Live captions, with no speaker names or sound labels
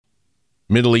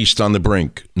Middle East on the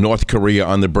brink. North Korea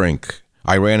on the brink.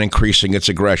 Iran increasing its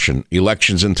aggression,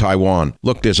 elections in Taiwan.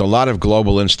 Look, there's a lot of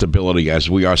global instability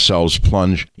as we ourselves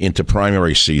plunge into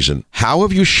primary season. How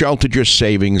have you sheltered your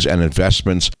savings and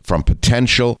investments from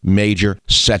potential major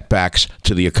setbacks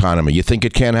to the economy? You think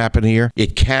it can't happen here?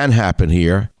 It can happen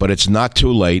here, but it's not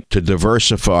too late to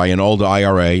diversify an old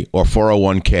IRA or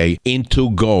 401k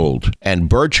into gold. And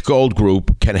Birch Gold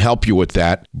Group can help you with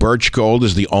that. Birch Gold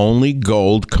is the only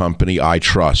gold company I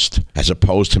trust. As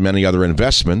opposed to many other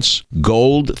investments,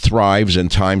 gold thrives in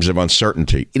times of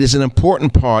uncertainty. It is an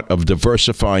important part of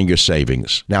diversifying your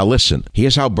savings. Now listen,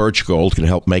 here's how Birch Gold can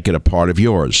help make it a part of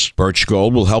yours. Birch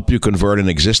Gold will help you convert an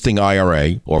existing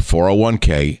IRA or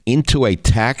 401k into a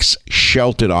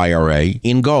tax-sheltered IRA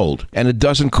in gold. And it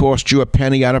doesn't cost you a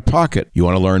penny out of pocket. You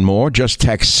want to learn more? Just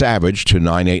text SAVAGE to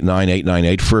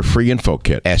 989-898 for a free info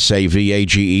kit.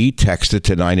 SAVAGE, text it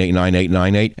to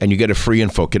 989-898 and you get a free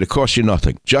info kit. It costs you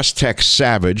nothing. Just text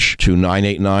SAVAGE to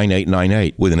 989-898.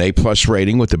 With an A-plus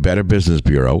rating with the Better Business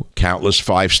Bureau, countless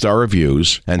 5-star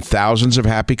reviews, and thousands of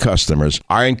happy customers,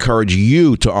 I encourage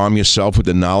you to arm yourself with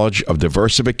the knowledge of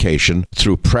diversification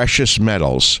through precious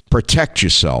metals. Protect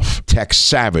yourself. Text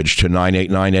SAVAGE to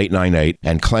 989-898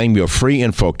 and claim your free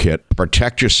info kit.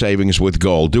 Protect your savings with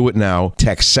gold. Do it now.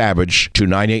 Text SAVAGE to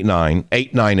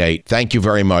 989-898. Thank you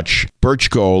very much. Birch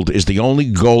Gold is the only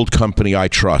gold company I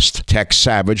trust. Text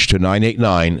SAVAGE to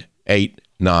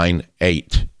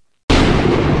 989-898.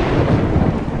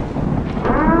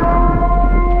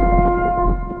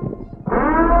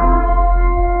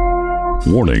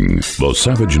 Warning, the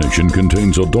Savage Nation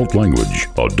contains adult language,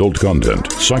 adult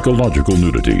content, psychological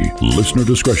nudity. Listener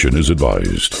discretion is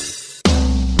advised.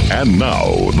 And now,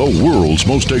 the world's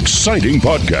most exciting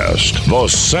podcast, The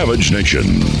Savage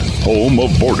Nation, home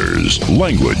of borders,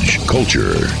 language,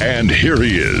 culture. And here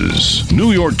he is,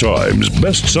 New York Times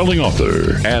best-selling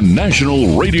author and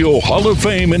National Radio Hall of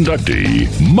Fame inductee,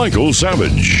 Michael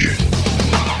Savage.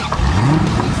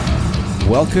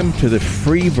 Welcome to the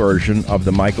free version of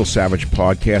the Michael Savage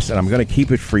podcast, and I'm going to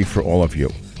keep it free for all of you.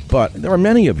 But there are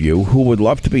many of you who would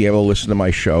love to be able to listen to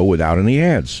my show without any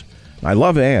ads. I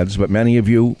love ads, but many of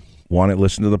you want to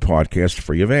listen to the podcast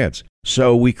free of ads.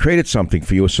 So we created something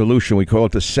for you, a solution. We call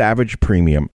it the Savage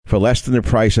Premium. For less than the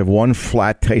price of one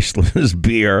flat, tasteless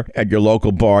beer at your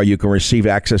local bar, you can receive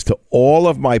access to all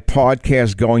of my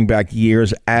podcasts going back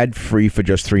years, ad-free for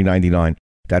just $3.99.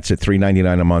 That's it,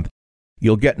 $3.99 a month.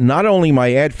 You'll get not only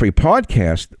my ad-free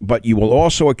podcast, but you will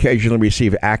also occasionally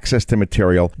receive access to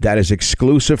material that is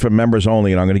exclusive for members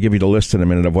only, and I'm going to give you the list in a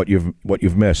minute of what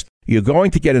you've missed. You're going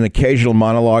to get an occasional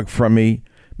monologue from me,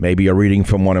 maybe a reading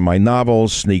from one of my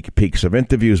novels, sneak peeks of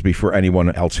interviews before anyone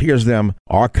else hears them,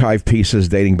 archive pieces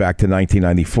dating back to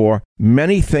 1994.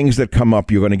 Many things that come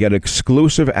up, you're going to get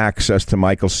exclusive access to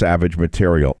Michael Savage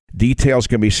material. Details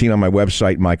can be seen on my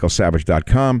website,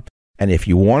 michaelsavage.com, and if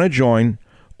you want to join,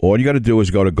 all you got to do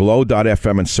is go to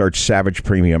glow.fm and search Savage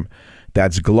Premium.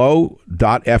 That's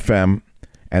glow.fm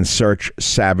and search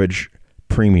Savage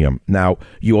Premium. Now,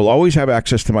 you will always have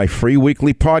access to my free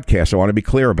weekly podcast. I want to be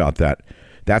clear about that.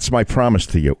 That's my promise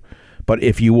to you. But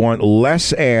if you want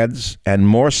less ads and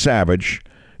more Savage,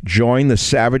 join the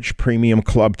Savage Premium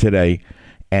Club today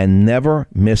and never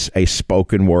miss a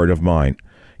spoken word of mine.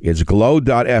 It's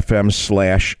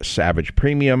glow.fm/Savage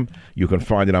Premium. You can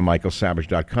find it on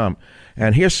michaelsavage.com.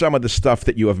 And here's some of the stuff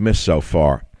that you have missed so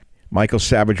far. Michael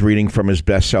Savage reading from his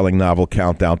best-selling novel,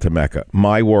 Countdown to Mecca.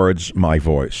 My words, my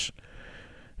voice.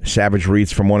 Savage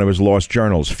reads from one of his lost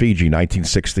journals, Fiji,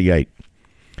 1968.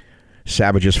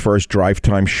 Savage's first drive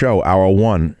time show, Hour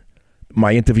 1.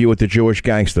 My interview with the Jewish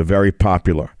gangster, very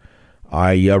popular.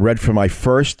 I read from my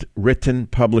first written,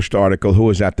 published article, Who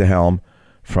is at the Helm,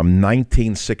 from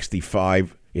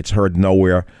 1965. It's heard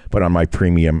nowhere but on my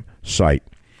premium site.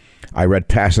 I read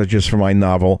passages from my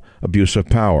novel, Abuse of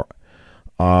Power.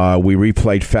 We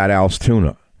replayed Fat Al's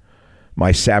Tuna.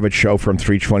 My Savage show from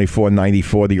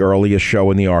 3/24/94, the earliest show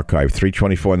in the archive,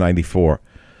 3/24/94.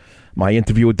 My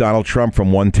interview with Donald Trump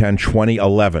from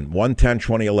 1/10/2011.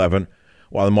 1/10/2011,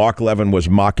 while Mark Levin was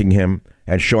mocking him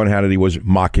and Sean Hannity was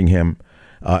mocking him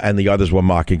and the others were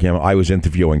mocking him, I was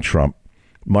interviewing Trump.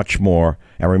 Much more.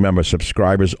 And remember,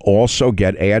 subscribers also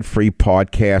get ad-free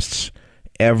podcasts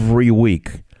every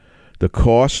week. The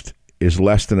cost is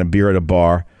less than a beer at a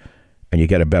bar, and you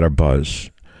get a better buzz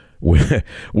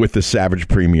with the Savage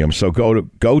Premium. So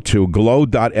go to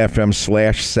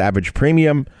glow.fm/Savage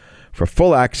Premium for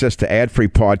full access to ad-free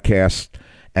podcasts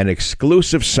and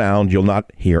exclusive sound you'll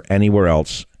not hear anywhere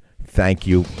else. Thank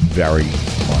you very much.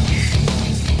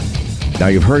 Now,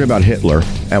 you've heard about Hitler,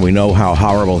 and we know how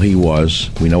horrible he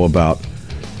was. We know about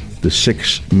the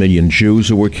 6 million Jews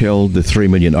who were killed, the 3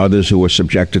 million others who were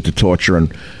subjected to torture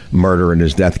and murder in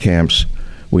his death camps.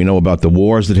 We know about the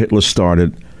wars that Hitler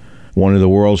started, one of the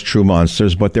world's true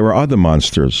monsters, but there were other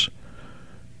monsters.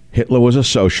 Hitler was a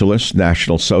socialist.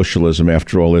 National Socialism,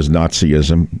 after all, is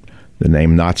Nazism. The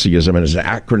name Nazism is an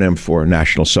acronym for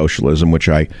National Socialism, which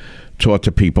I taught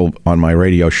to people on my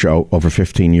radio show over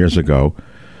 15 years ago.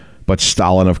 But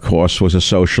Stalin, of course, was a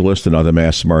socialist, another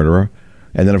mass murderer.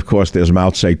 And then, of course, there's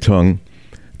Mao Zedong,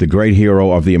 the great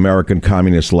hero of the American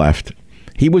communist left.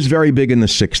 He was very big in the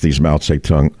 60s, Mao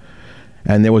Zedong.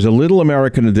 And there was a little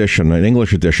American edition, an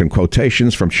English edition,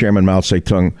 quotations from Chairman Mao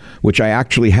Zedong, which I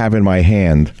actually have in my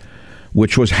hand,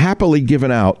 which was happily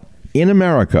given out in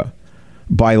America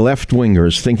by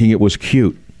left-wingers thinking it was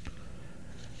cute.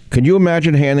 Can you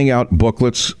imagine handing out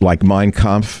booklets like Mein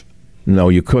Kampf? No,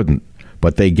 you couldn't.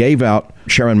 But they gave out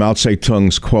Chairman Mao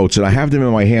Zedong's quotes, and I have them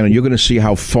in my hand, and you're going to see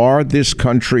how far this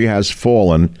country has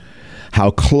fallen,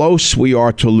 how close we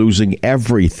are to losing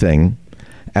everything,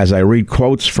 as I read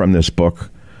quotes from this book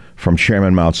from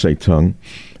Chairman Mao Zedong.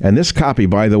 And this copy,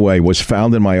 by the way, was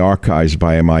found in my archives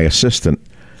by my assistant.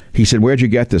 He said, "Where'd you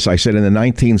get this?" I said, "In the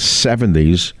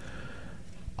 1970s,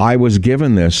 I was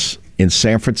given this in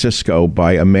San Francisco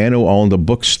by a man who owned a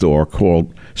bookstore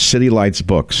called City Lights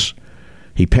Books.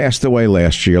 He passed away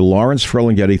last year. Lawrence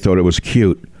Ferlinghetti thought it was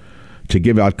cute to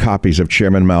give out copies of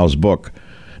Chairman Mao's book."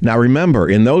 Now, remember,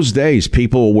 in those days,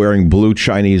 people were wearing blue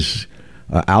Chinese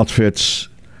outfits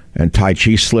and Tai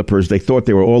Chi slippers. They thought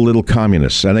they were all little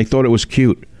communists, and they thought it was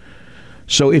cute.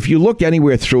 So if you look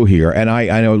anywhere through here, and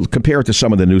I know, compare it to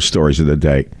some of the news stories of the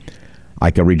day,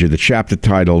 I can read you the chapter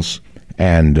titles,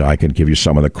 and I can give you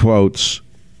some of the quotes.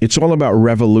 It's all about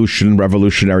revolution,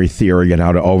 revolutionary theory, and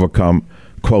how to overcome,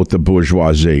 quote, the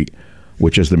bourgeoisie,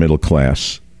 which is the middle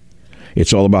class.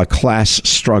 It's all about class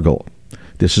struggle.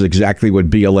 This is exactly what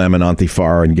BLM and Antifa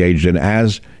are engaged in,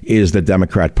 as is the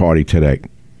Democrat Party today.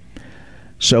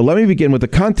 So let me begin with the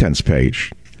contents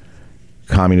page.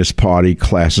 Communist Party,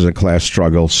 classes and class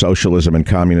struggle, socialism and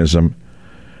communism,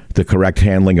 the correct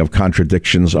handling of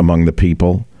contradictions among the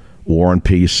people, war and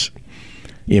peace,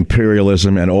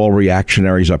 imperialism, and all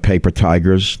reactionaries are paper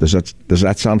tigers. Does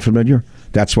that sound familiar?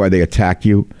 That's why they attack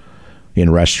you in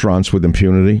restaurants with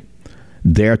impunity.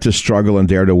 Dare to struggle and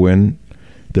dare to win.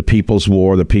 The People's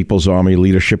War, the People's Army,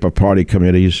 leadership of party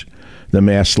committees, the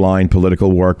mass line,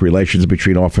 political work, relations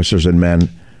between officers and men,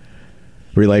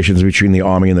 relations between the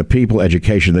army and the people,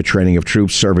 education, the training of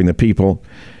troops, serving the people,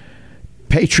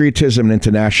 patriotism and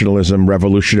internationalism,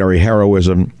 revolutionary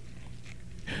heroism,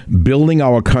 building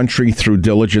our country through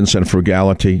diligence and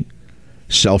frugality,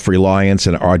 self-reliance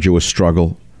and arduous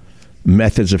struggle,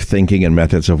 methods of thinking and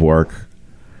methods of work,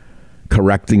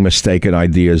 correcting mistaken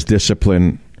ideas,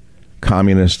 discipline,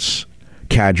 communists,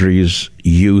 cadres,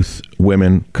 youth,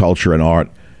 women, culture and art,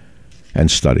 and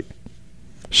study.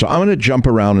 So I'm going to jump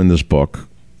around in this book.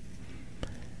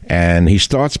 And he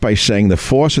starts by saying the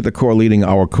force at the core leading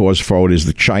our cause forward is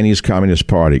the Chinese Communist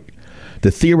Party.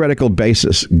 The theoretical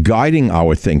basis guiding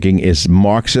our thinking is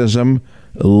Marxism,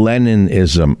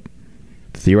 Leninism.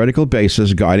 Theoretical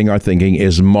basis guiding our thinking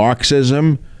is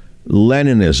Marxism,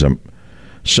 Leninism.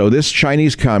 So this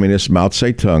Chinese communist, Mao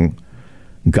Zedong,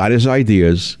 got his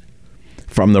ideas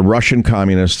from the Russian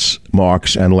communists,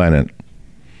 Marx and Lenin.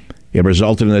 It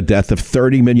resulted in the death of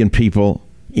 30 million people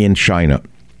in China.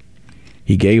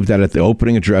 He gave that at the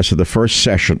opening address of the first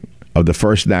session of the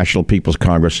First National People's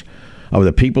Congress of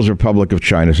the People's Republic of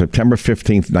China, September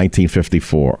 15th,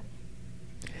 1954.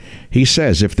 He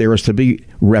says, if there is to be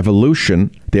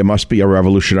revolution, there must be a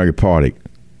revolutionary party.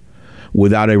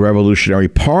 Without a revolutionary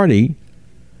party,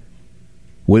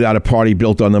 without a party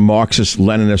built on the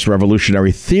Marxist-Leninist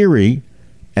revolutionary theory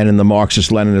and in the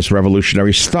Marxist-Leninist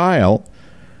revolutionary style,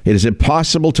 it is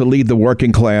impossible to lead the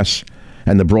working class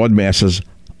and the broad masses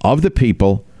of the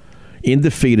people in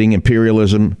defeating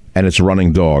imperialism and its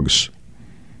running dogs.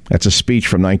 That's a speech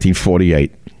from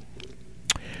 1948.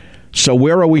 So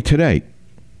where are we today?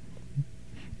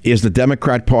 Is the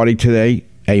Democrat Party today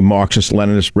a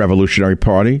Marxist-Leninist revolutionary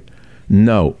party?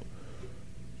 No.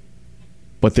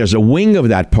 But there's a wing of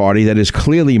that party that is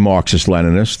clearly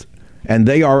Marxist-Leninist, and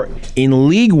they are in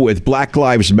league with Black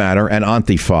Lives Matter and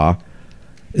Antifa.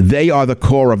 They are the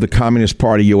core of the Communist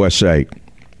Party USA.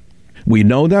 We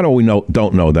know that, or we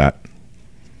don't know that?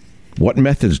 What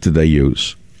methods do they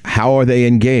use? How are they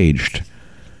engaged?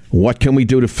 What can we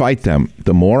do to fight them?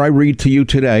 The more I read to you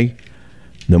today,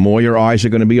 the more your eyes are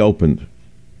going to be opened.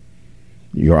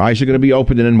 Your eyes are going to be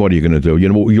opened, and then what are you going to do?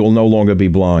 You'll no longer be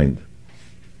blind.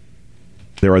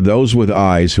 There are those with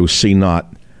eyes who see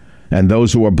not, and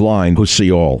those who are blind who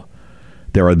see all.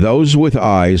 There are those with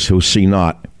eyes who see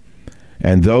not,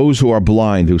 and those who are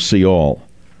blind who see all.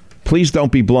 Please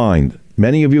don't be blind.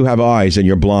 Many of you have eyes and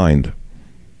you're blind.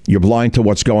 You're blind to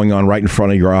what's going on right in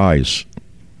front of your eyes.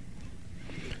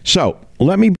 So,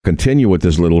 let me continue with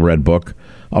this little red book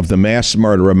of the mass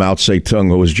murderer Mao Zedong,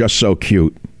 who was just so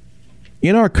cute.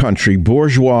 In our country,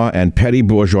 bourgeois and petty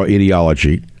bourgeois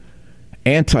ideology,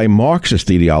 anti-Marxist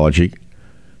ideology,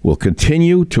 will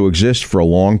continue to exist for a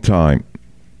long time.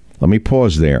 Let me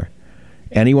pause there.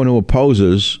 Anyone who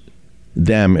opposes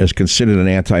them is considered an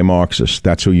anti-Marxist.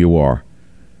 That's who you are.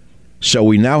 So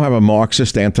we now have a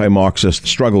Marxist, anti-Marxist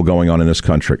struggle going on in this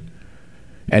country.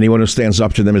 Anyone who stands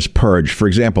up to them is purged. For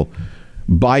example,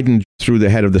 Biden threw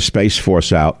the head of the Space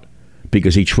Force out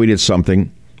because he tweeted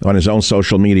something on his own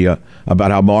social media about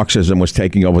how Marxism was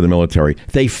taking over the military.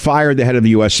 They fired the head of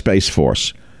the U.S. Space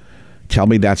Force. Tell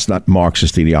me that's not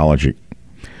Marxist ideology.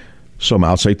 So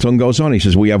Mao Zedong goes on. He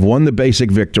says, we have won the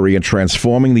basic victory in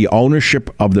transforming the ownership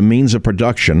of the means of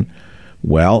production.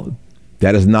 Well,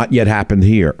 that has not yet happened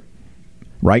here.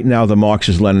 Right now, the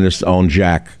Marxist-Leninists own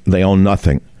Jack. They own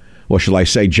nothing. Or shall I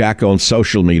say, Jack owns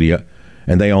social media,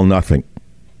 and they own nothing.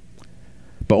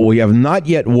 But we have not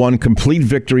yet won complete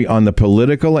victory on the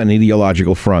political and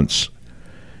ideological fronts.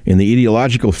 In the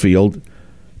ideological field,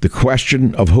 the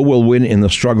question of who will win in the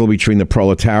struggle between the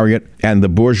proletariat and the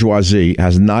bourgeoisie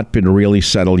has not been really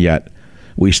settled yet.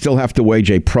 We still have to wage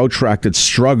a protracted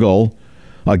struggle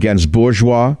against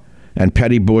bourgeois and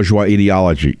petty bourgeois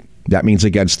ideology. That means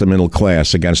against the middle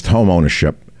class, against home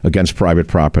ownership, against private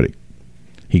property.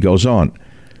 He goes on.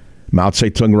 Mao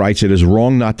Zedong writes, it is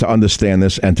wrong not to understand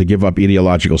this and to give up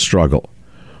ideological struggle.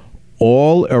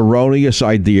 All erroneous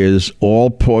ideas, all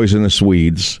poisonous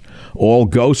weeds, all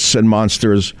ghosts and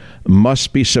monsters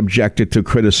must be subjected to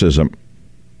criticism.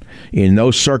 In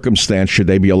no circumstance should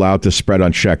they be allowed to spread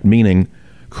unchecked, meaning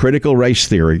critical race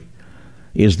theory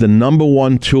is the number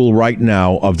one tool right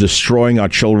now of destroying our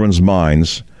children's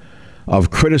minds, of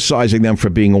criticizing them for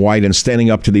being white and standing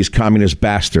up to these communist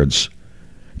bastards.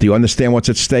 Do you understand what's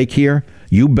at stake here?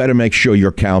 You better make sure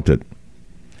you're counted.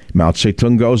 Mao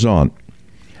Zedong goes on.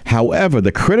 However,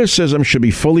 the criticism should be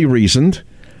fully reasoned,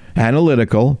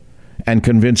 analytical, and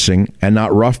convincing, and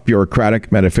not rough,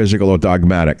 bureaucratic, metaphysical, or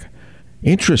dogmatic.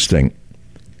 Interesting.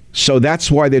 So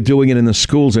that's why they're doing it in the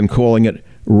schools and calling it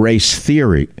race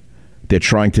theory. They're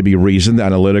trying to be reasoned,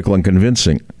 analytical, and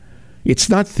convincing. It's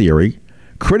not theory.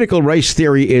 Critical race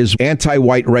theory is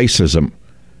anti-white racism.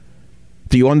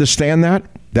 Do you understand that?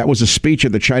 That was a speech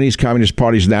at the Chinese Communist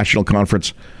Party's National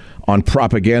Conference on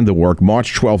Propaganda Work,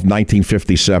 March 12,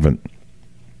 1957.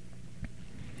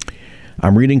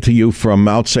 I'm reading to you from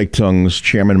Mao Zedong's,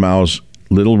 Chairman Mao's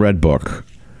Little Red Book,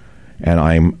 and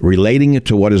I'm relating it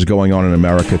to what is going on in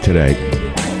America today.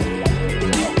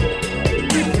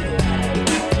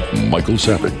 Michael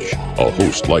Savage, a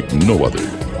host like no other.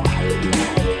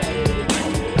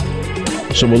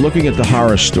 So we're looking at the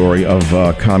horror story of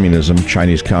communism,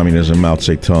 Chinese communism, Mao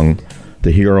Zedong,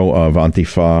 the hero of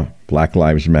Antifa, Black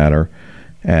Lives Matter,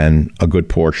 and a good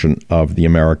portion of the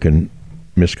American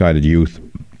misguided youth.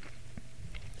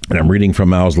 And I'm reading from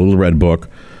Mao's Little Red Book,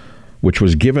 which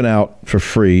was given out for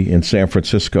free in San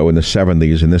Francisco in the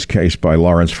 70s, in this case by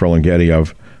Lawrence Ferlinghetti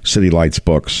of City Lights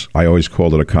Books. I always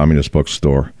called it a communist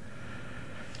bookstore.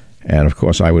 And, of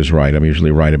course, I was right. I'm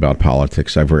usually right about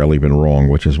politics. I've rarely been wrong,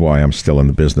 which is why I'm still in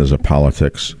the business of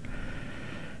politics.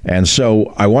 And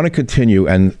so I want to continue,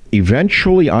 and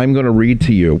eventually I'm going to read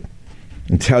to you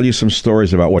and tell you some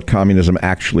stories about what communism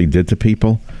actually did to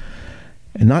people.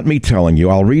 And not me telling you.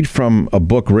 I'll read from a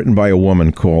book written by a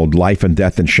woman called Life and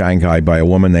Death in Shanghai by a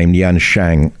woman named Yan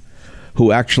Shang,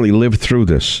 who actually lived through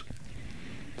this.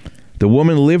 The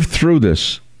woman lived through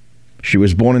this. She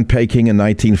was born in Peking in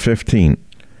 1915.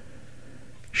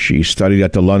 She studied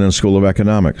at the London School of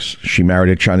Economics. She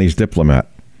married a Chinese diplomat.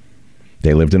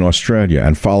 They lived in Australia.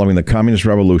 And following the Communist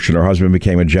Revolution, her husband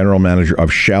became a general manager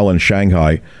of Shell in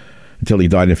Shanghai until he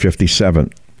died in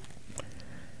 1957.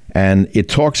 And it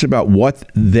talks about what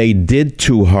they did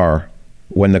to her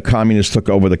when the communists took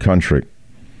over the country.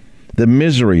 The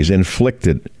miseries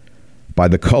inflicted by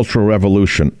the Cultural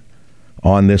Revolution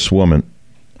on this woman,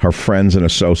 her friends and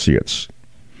associates.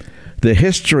 The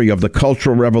history of the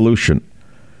Cultural Revolution,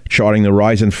 charting the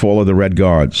rise and fall of the Red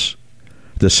Guards,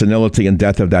 the senility and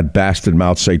death of that bastard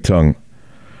Mao Zedong,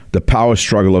 the power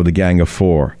struggle of the Gang of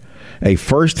Four, a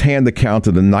first-hand account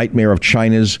of the nightmare of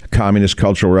China's Communist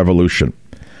Cultural Revolution,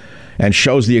 and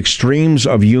shows the extremes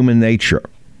of human nature.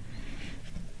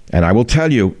 And I will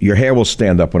tell you, your hair will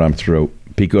stand up when I'm through,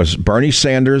 because Bernie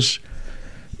Sanders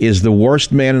is the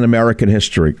worst man in American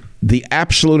history, the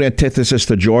absolute antithesis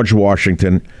to George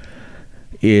Washington,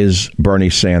 is Bernie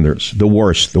Sanders, the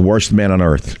worst man on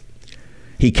earth.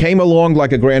 He came along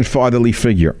like a grandfatherly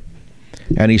figure,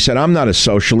 and he said, I'm not a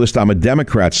socialist, I'm a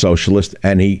Democrat socialist,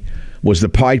 and he was the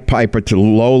Pied Piper to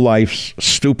low-life,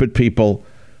 stupid people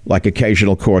like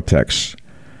Occasional Cortex.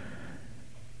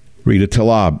 Rita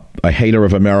Tlaib, a hater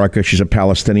of America. She's a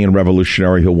Palestinian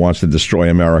revolutionary who wants to destroy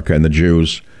America and the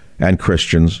Jews and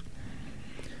Christians.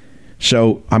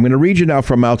 So I'm going to read you now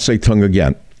from Mao Zedong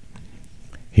again.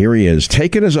 Here he is.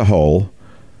 Taken as a whole,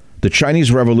 the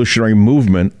Chinese revolutionary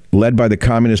movement led by the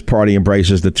Communist Party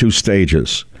embraces the two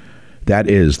stages. That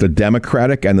is, the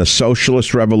democratic and the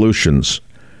socialist revolutions.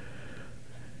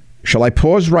 Shall I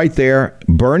pause right there?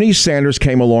 Bernie Sanders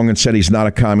came along and said he's not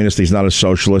a communist, he's not a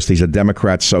socialist, he's a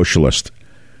Democrat socialist.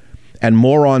 And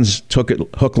morons took it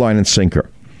hook, line, and sinker.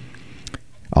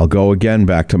 I'll go again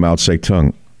back to Mao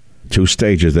Zedong. Two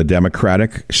stages, the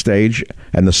democratic stage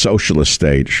and the socialist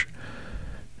stage,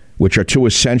 which are two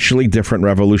essentially different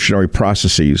revolutionary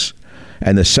processes.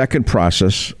 And the second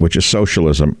process, which is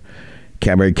socialism,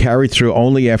 can be carried through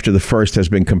only after the first has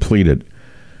been completed.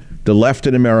 The left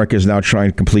in America is now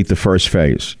trying to complete the first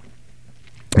phase.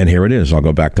 And here it is. I'll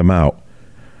go back to Mao.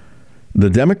 The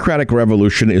democratic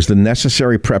revolution is the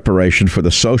necessary preparation for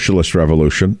the socialist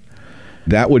revolution.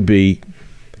 That would be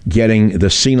getting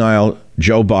the senile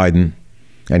Joe Biden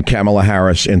and Kamala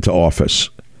Harris into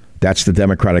office. That's the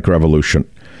democratic revolution.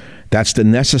 That's the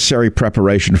necessary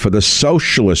preparation for the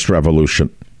socialist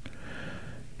revolution.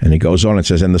 And he goes on and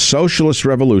says, and the socialist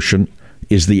revolution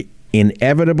is the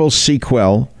inevitable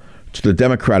sequel to the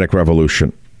democratic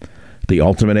revolution, the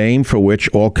ultimate aim for which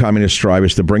all communists strive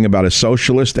is to bring about a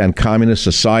socialist and communist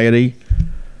society.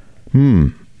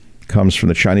 Comes from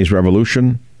the Chinese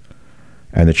Revolution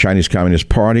and the Chinese Communist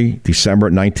Party, December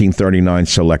 1939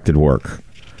 selected work.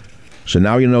 So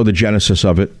now you know the genesis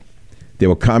of it. There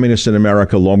were communists in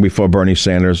America long before Bernie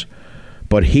Sanders,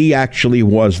 but he actually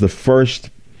was the first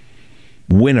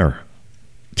winner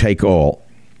take all.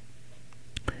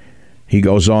 He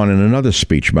goes on in another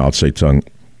speech, Mao Zedong.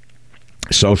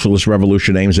 Socialist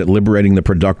revolution aims at liberating the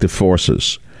productive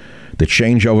forces. The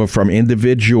changeover from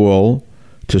individual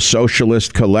to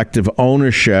socialist collective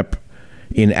ownership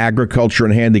in agriculture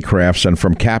and handicrafts, and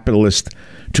from capitalist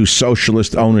to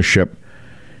socialist ownership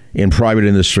in private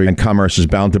industry and commerce is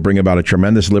bound to bring about a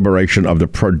tremendous liberation of the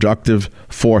productive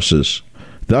forces.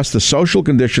 Thus, the social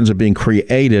conditions are being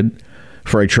created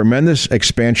for a tremendous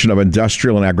expansion of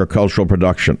industrial and agricultural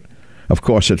production. Of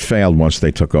course, it failed once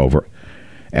they took over,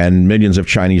 and millions of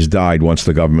Chinese died once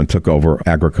the government took over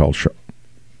agriculture.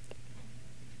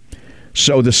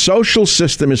 So the social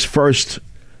system is first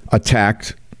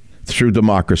attacked through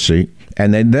democracy,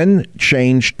 and they then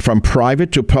changed from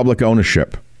private to public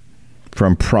ownership.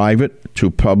 From private to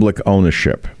public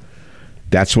ownership.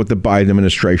 That's what the Biden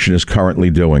administration is currently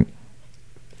doing.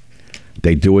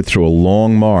 They do it through a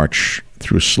long march,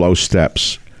 through slow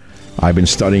steps. I've been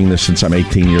studying this since I'm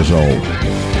 18 years old.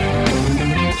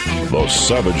 The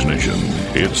Savage Nation.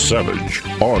 It's Savage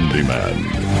on Demand.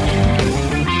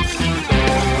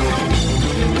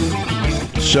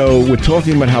 So we're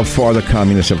talking about how far the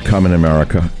communists have come in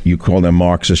America. You call them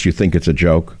Marxists. You think it's a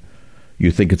joke. You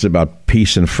think it's about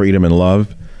peace and freedom and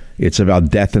love. It's about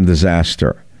death and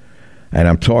disaster. And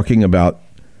I'm talking about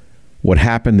what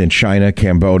happened in China,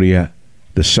 Cambodia,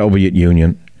 the Soviet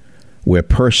Union, where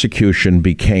persecution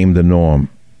became the norm.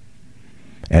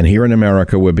 And here in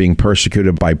America, we're being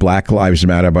persecuted by Black Lives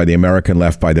Matter, by the American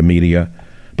left, by the media,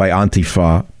 by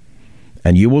Antifa.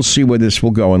 And you will see where this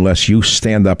will go unless you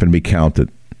stand up and be counted.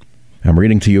 I'm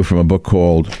reading to you from a book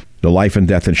called The Life and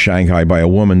Death in Shanghai by a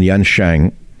woman, Yan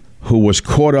Shang, who was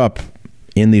caught up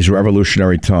in these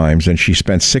revolutionary times, and she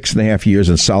spent 6.5 years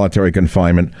in solitary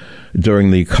confinement during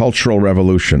the Cultural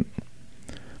Revolution,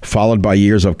 followed by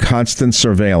years of constant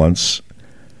surveillance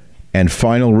and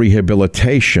final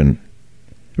rehabilitation.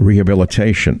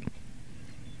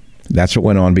 That's what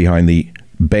went on behind the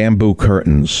bamboo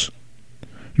curtains.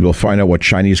 You will find out what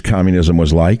Chinese communism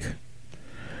was like.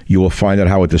 You will find out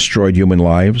how it destroyed human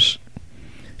lives.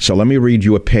 So let me read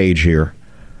you a page here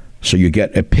so you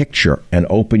get a picture and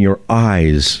open your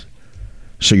eyes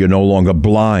so you're no longer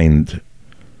blind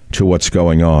to what's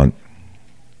going on.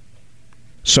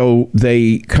 So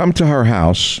they come to her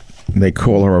house. They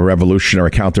call her a revolutionary,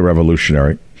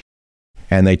 counter-revolutionary,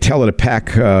 and they tell her to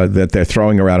pack that they're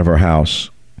throwing her out of her house.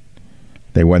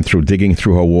 They went through digging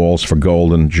through her walls for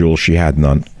gold and jewels. She had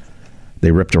none.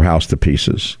 They ripped her house to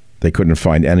pieces. They couldn't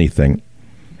find anything.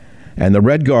 And the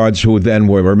Red Guards, who then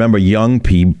were, remember, young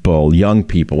people.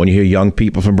 When you hear young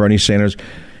people from Bernie Sanders,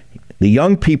 the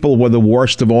young people were the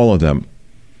worst of all of them.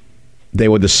 They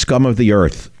were the scum of the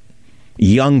earth.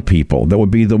 young people that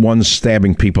would be the ones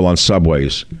stabbing people on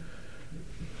subways.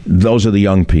 Those are the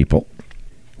young people.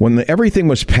 When everything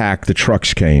was packed, the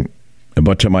trucks came.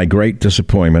 But to my great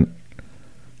disappointment,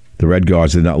 the Red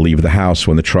Guards did not leave the house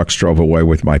when the trucks drove away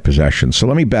with my possessions. So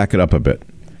let me back it up a bit.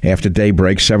 After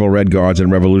daybreak, several Red Guards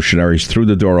and revolutionaries threw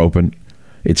the door open.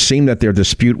 It seemed that their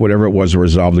dispute, whatever it was,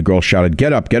 resolved. The girl shouted,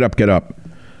 "Get up, get up, get up."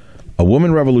 A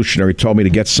woman revolutionary told me to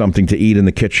get something to eat in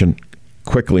the kitchen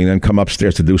quickly and then come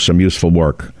upstairs to do some useful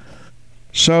work.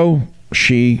 So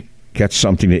she gets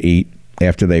something to eat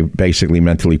after they basically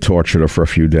mentally tortured her for a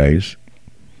few days.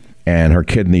 And her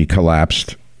kidney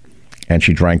collapsed, and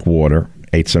she drank water,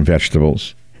 ate some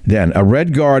vegetables. Then a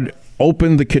Red Guard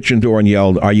opened the kitchen door and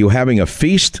yelled, "Are you having a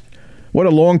feast? What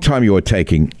a long time you are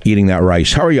taking eating that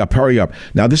rice. Hurry up, hurry up."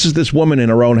 Now, this is this woman in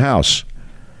her own house.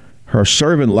 Her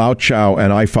servant, Lao Chow,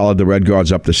 and I followed the Red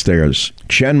Guards up the stairs.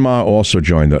 Chen Ma also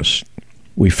joined us.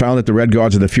 We found that the Red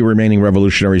Guards and the few remaining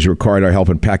revolutionaries required our help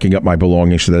in packing up my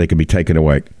belongings so that they could be taken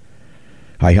away.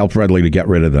 I helped readily to get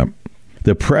rid of them.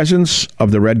 The presence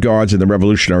of the Red Guards and the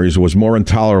revolutionaries was more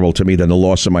intolerable to me than the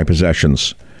loss of my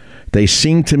possessions. They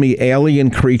seemed to me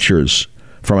alien creatures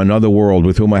from another world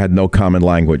with whom I had no common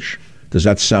language. Does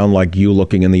that sound like you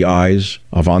looking in the eyes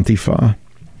of Antifa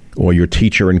or your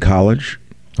teacher in college?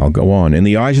 I'll go on. In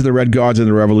the eyes of the Red Guards and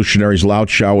the revolutionaries, Lao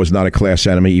Chow was not a class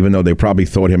enemy, even though they probably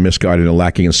thought him misguided and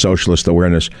lacking in socialist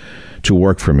awareness to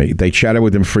work for me. They chatted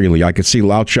with him freely. I could see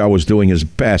Lao Chow was doing his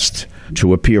best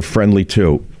to appear friendly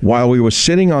too. While we were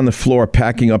sitting on the floor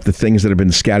packing up the things that had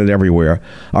been scattered everywhere,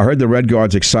 I heard the Red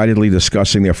Guards excitedly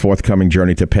discussing their forthcoming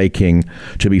journey to Peking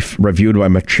to be reviewed by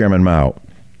Chairman Mao.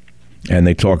 And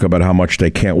they talk about how much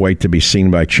they can't wait to be seen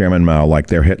by Chairman Mao like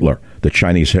they're Hitler, the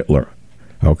Chinese Hitler.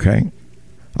 Okay?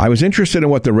 I was interested in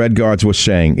what the Red Guards were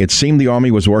saying. It seemed the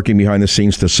Army was working behind the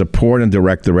scenes to support and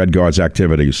direct the Red Guards'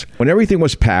 activities. When everything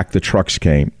was packed, the trucks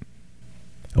came.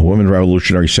 A woman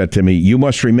revolutionary said to me, "You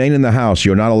must remain in the house.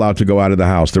 You're not allowed to go out of the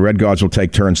house. The Red Guards will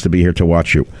take turns to be here to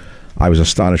watch you." I was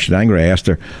astonished and angry. I asked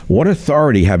her, "What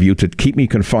authority have you to keep me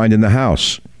confined in the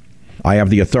house?" "I have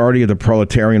the authority of the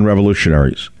proletarian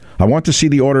revolutionaries." "I want to see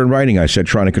the order in writing," I said,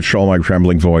 trying to control my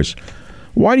trembling voice.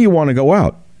 "Why do you want to go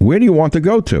out? Where do you want to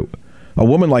go to? A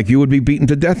woman like you would be beaten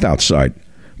to death outside.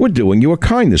 We're doing you a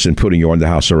kindness in putting you under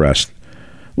house arrest.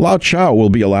 Lao Chow will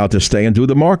be allowed to stay and do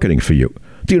the marketing for you.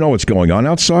 Do you know what's going on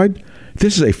outside?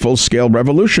 This is a full-scale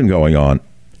revolution going on."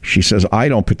 She says, "I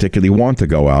don't particularly want to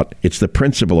go out. It's the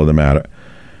principle of the matter."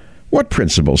 "What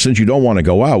principle? Since you don't want to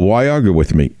go out, why argue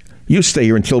with me? You stay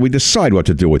here until we decide what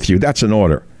to do with you. That's an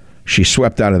order." She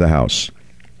swept out of the house.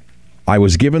 I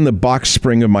was given the box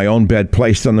spring of my own bed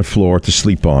placed on the floor to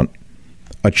sleep on.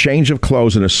 A change of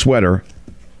clothes and a sweater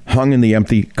hung in the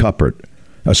empty cupboard.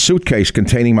 A suitcase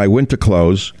containing my winter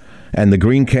clothes and the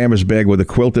green canvas bag with a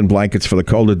quilt and blankets for the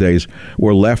colder days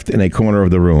were left in a corner of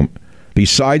the room.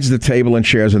 Besides the table and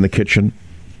chairs in the kitchen,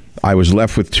 I was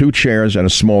left with 2 chairs and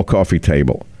a small coffee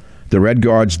table. The Red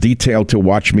Guards detailed to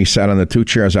watch me sat on the 2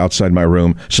 chairs outside my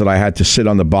room, so that I had to sit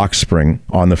on the box spring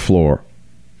on the floor.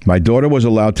 My daughter was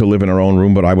allowed to live in her own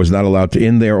room, but I was not allowed to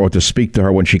in there or to speak to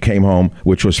her when she came home,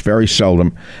 which was very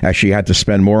seldom, as she had to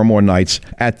spend more and more nights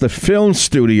at the film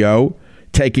studio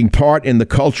taking part in the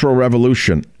Cultural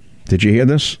Revolution. Did you hear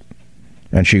this?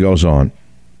 And she goes on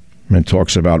and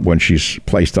talks about when she's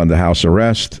placed under house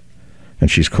arrest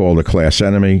and she's called a class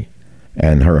enemy,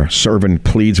 and her servant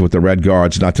pleads with the Red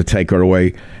Guards not to take her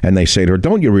away, and they say to her,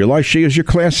 "Don't you realize she is your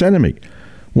class enemy?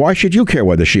 Why should you care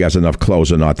whether she has enough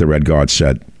clothes or not?" the Red Guards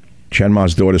said. Chen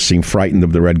Ma's daughter seemed frightened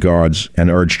of the Red Guards and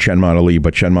urged Chen Ma to leave,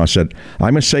 but Chen Ma said,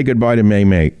 "I must say goodbye to Mei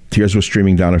Mei." Tears were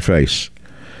streaming down her face.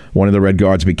 One of the Red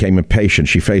Guards became impatient.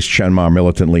 She faced Chen Ma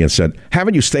militantly and said,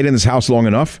 "Haven't you stayed in this house long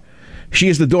enough? She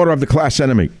is the daughter of the class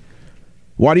enemy.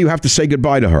 Why do you have to say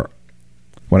goodbye to her?"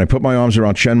 When I put my arms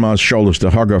around Chen Ma's shoulders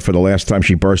to hug her for the last time,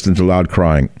 she burst into loud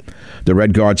crying. The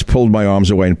Red Guards pulled my arms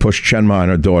away and pushed Chen Ma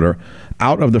and her daughter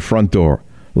out of the front door.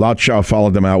 Lao Chow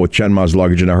followed them out with Chen Ma's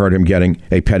luggage, and I heard him getting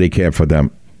a pedicab for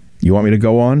them. You want me to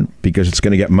go on? Because it's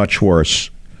going to get much worse.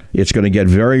 It's going to get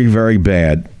very, very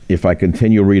bad if I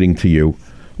continue reading to you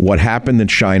what happened in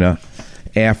China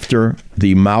after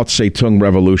the Mao Zedong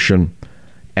revolution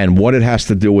and what it has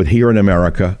to do with here in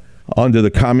America under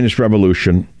the communist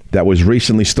revolution that was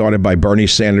recently started by Bernie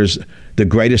Sanders, the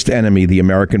greatest enemy the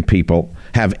American people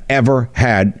have ever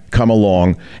had come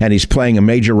along, and he's playing a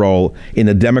major role in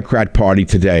the Democrat Party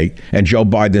today, and Joe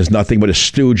Biden is nothing but a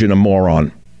stooge and a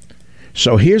moron.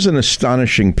 So here's an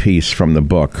astonishing piece from the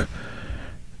book.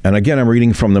 And again, I'm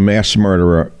reading from the mass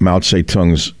murderer Mao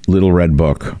Zedong's Little Red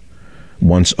Book,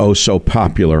 once oh so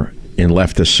popular in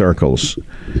leftist circles.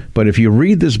 But if you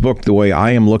read this book the way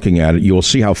I am looking at it, you will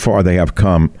see how far they have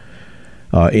come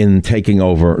in taking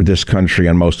over this country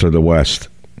and most of the West.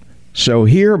 So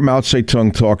here Mao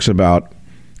Zedong talks about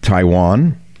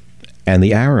Taiwan and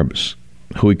the Arabs,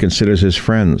 who he considers his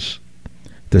friends.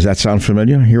 Does that sound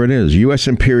familiar? Here it is. U.S.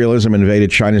 imperialism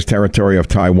invaded China's territory of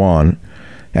Taiwan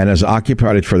and has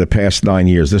occupied it for the past 9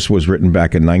 years. This was written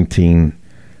back in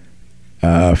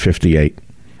 1958.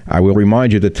 I will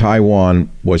remind you that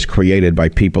Taiwan was created by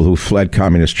people who fled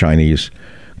communist Chinese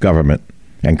government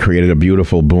and created a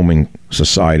beautiful, booming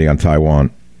society on Taiwan.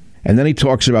 And then he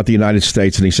talks about the United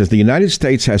States, and he says, the United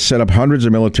States has set up hundreds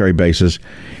of military bases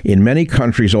in many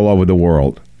countries all over the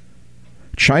world.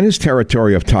 China's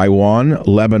territory of Taiwan,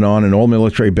 Lebanon, and all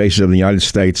military bases of the United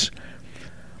States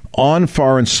on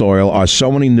foreign soil are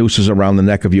so many nooses around the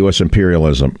neck of U.S.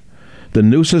 imperialism. The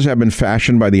nooses have been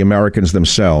fashioned by the Americans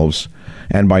themselves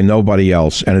and by nobody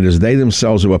else, and it is they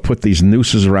themselves who have put these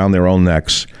nooses around their own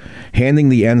necks, handing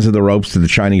the ends of the ropes to the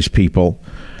Chinese people,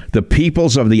 the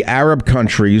peoples of the Arab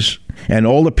countries, and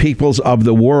all the peoples of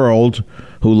the world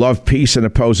who love peace and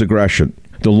oppose aggression.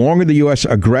 The longer the U.S.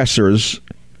 aggressors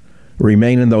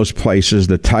remain in those places,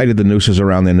 the tighter the nooses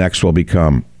around their necks will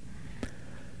become.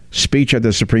 Speech at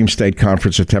the Supreme State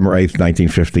Conference, September 8th,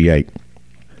 1958.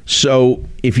 So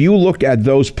if you look at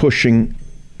those pushing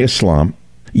Islam,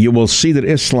 you will see that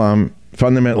Islam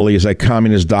fundamentally is a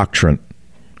communist doctrine,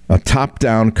 a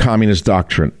top-down communist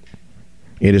doctrine.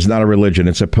 It is not a religion.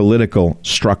 It's a political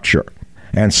structure.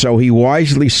 And so he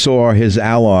wisely saw his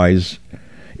allies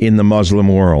in the Muslim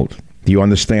world. Do you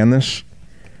understand this?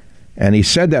 And he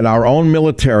said that our own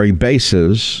military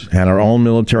bases and our own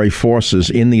military forces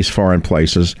in these foreign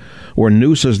places were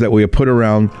nooses that we have put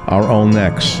around our own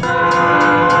necks.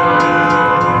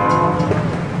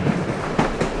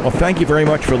 Well, thank you very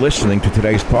much for listening to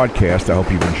today's podcast. I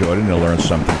hope you've enjoyed it and learned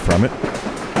something from it.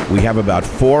 We have about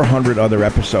 400 other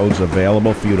episodes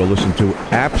available for you to listen to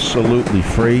absolutely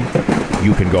free.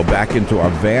 You can go back into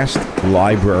our vast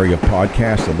library of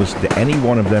podcasts and listen to any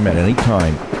one of them at any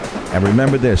time. And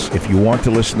remember this, if you want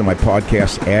to listen to my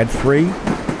podcast ad-free,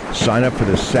 sign up for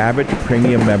the Savage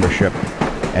Premium membership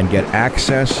and get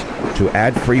access to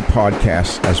ad-free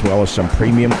podcasts as well as some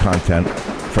premium content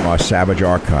from our Savage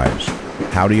archives.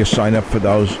 How do you sign up for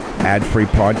those ad-free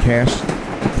podcasts?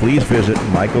 Please visit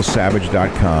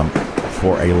michaelsavage.com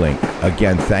for a link.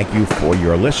 Again, thank you for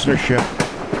your listenership.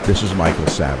 This is Michael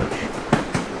Savage.